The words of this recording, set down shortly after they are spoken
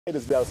It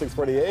is now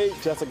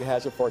 6:48. Jessica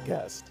has your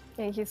forecast.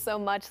 Thank you so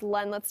much,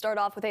 Len. Let's start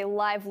off with a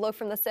live look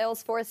from the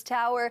Salesforce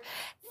Tower.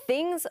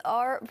 Things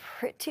are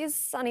pretty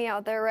sunny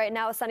out there right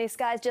now. Sunny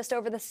skies just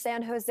over the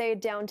San Jose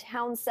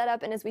downtown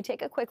setup. And as we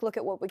take a quick look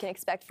at what we can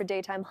expect for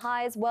daytime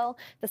highs, well,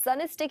 the sun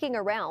is sticking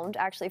around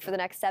actually for the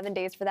next 7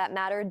 days for that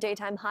matter.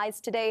 Daytime highs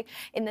today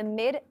in the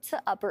mid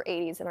to upper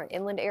 80s in our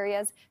inland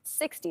areas,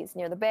 60s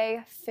near the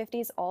bay,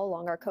 50s all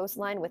along our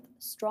coastline with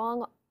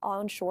strong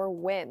onshore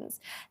winds.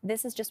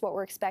 This is just what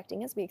we're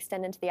expecting as we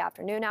extend into the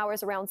afternoon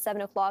hours around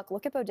 7 o'clock.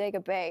 Look at Bodega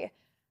Bay.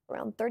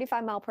 Around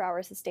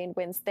 35-mile-per-hour sustained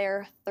winds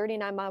there,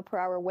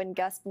 39-mile-per-hour wind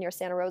gusts near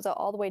Santa Rosa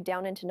all the way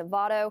down into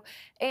Novato.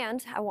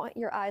 And I want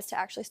your eyes to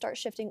actually start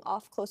shifting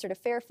off closer to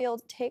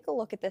Fairfield. Take a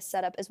look at this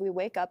setup as we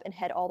wake up and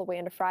head all the way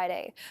into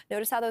Friday.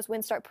 Notice how those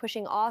winds start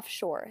pushing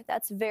offshore.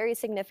 That's very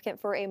significant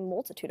for a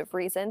multitude of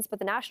reasons, but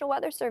the National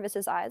Weather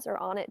Service's eyes are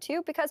on it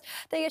too because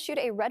they issued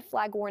a red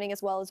flag warning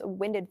as well as a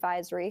wind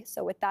advisory.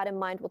 So with that in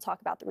mind, we'll talk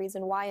about the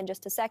reason why in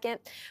just a second.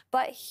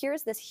 But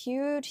here's this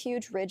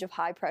huge ridge of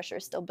high pressure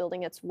still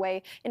building its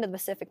way into the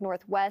Pacific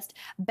Northwest,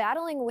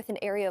 battling with an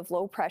area of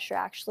low pressure,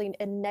 actually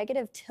a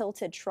negative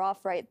tilted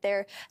trough right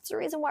there. It's the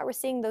reason why we're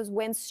seeing those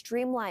winds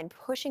streamline,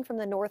 pushing from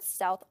the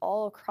north-south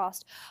all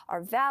across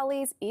our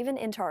valleys, even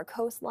into our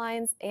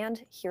coastlines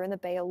and here in the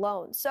Bay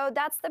alone. So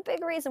that's the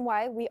big reason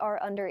why we are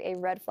under a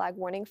red flag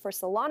warning for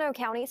Solano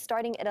County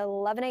starting at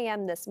 11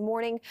 a.m. this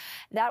morning.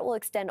 That will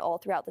extend all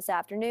throughout this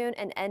afternoon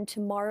and end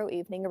tomorrow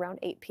evening around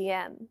 8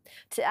 p.m.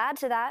 To add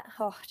to that,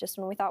 just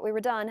when we thought we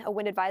were done, a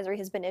wind advisory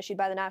has been issued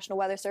by the National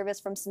Weather Service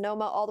from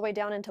Sonoma all the way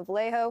down into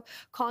Vallejo.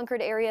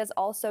 Concord areas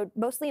also,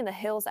 mostly in the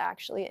hills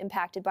actually,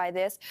 impacted by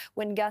this.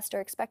 Wind gusts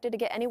are expected to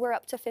get anywhere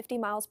up to 50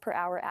 miles per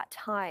hour at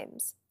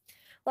times.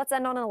 Let's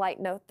end on a light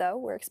note, though.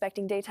 We're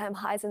expecting daytime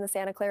highs in the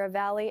Santa Clara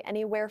Valley,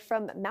 anywhere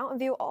from Mountain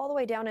View all the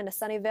way down into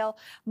Sunnyvale,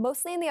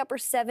 mostly in the upper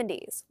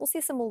 70s. We'll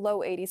see some low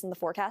 80s in the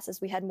forecast as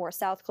we head more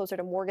south, closer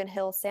to Morgan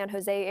Hill, San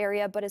Jose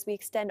area. But as we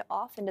extend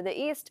off into the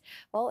east,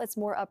 well, it's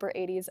more upper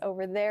 80s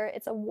over there.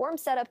 It's a warm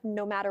setup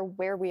no matter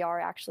where we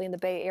are actually in the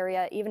Bay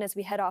Area. Even as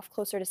we head off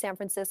closer to San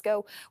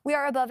Francisco, we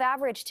are above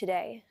average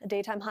today. A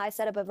daytime high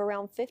setup of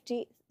around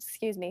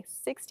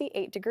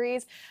 68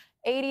 degrees.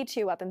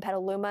 82 up in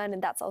Petaluma,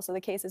 and that's also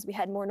the case as we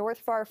head more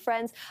north for our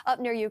friends up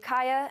near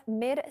Ukiah,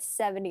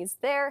 mid-70s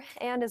there.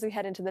 And as we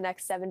head into the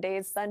next 7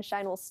 days,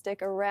 sunshine will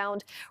stick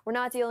around. We're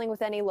not dealing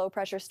with any low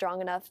pressure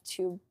strong enough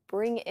to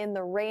bring in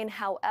the rain.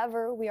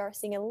 However, we are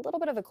seeing a little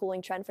bit of a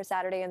cooling trend for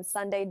Saturday and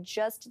Sunday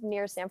just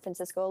near San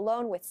Francisco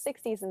alone, with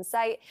 60s in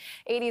sight,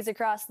 80s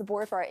across the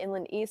board for our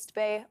inland East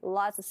Bay.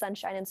 Lots of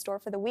sunshine in store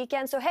for the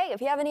weekend. So hey, if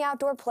you have any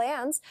outdoor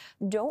plans,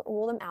 don't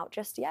rule them out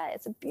just yet.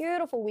 It's a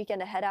beautiful weekend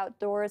to head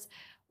outdoors.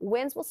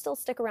 Winds will still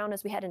stick around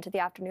as we head into the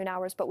afternoon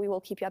hours, but we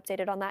will keep you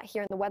updated on that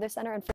here in the Weather Center. And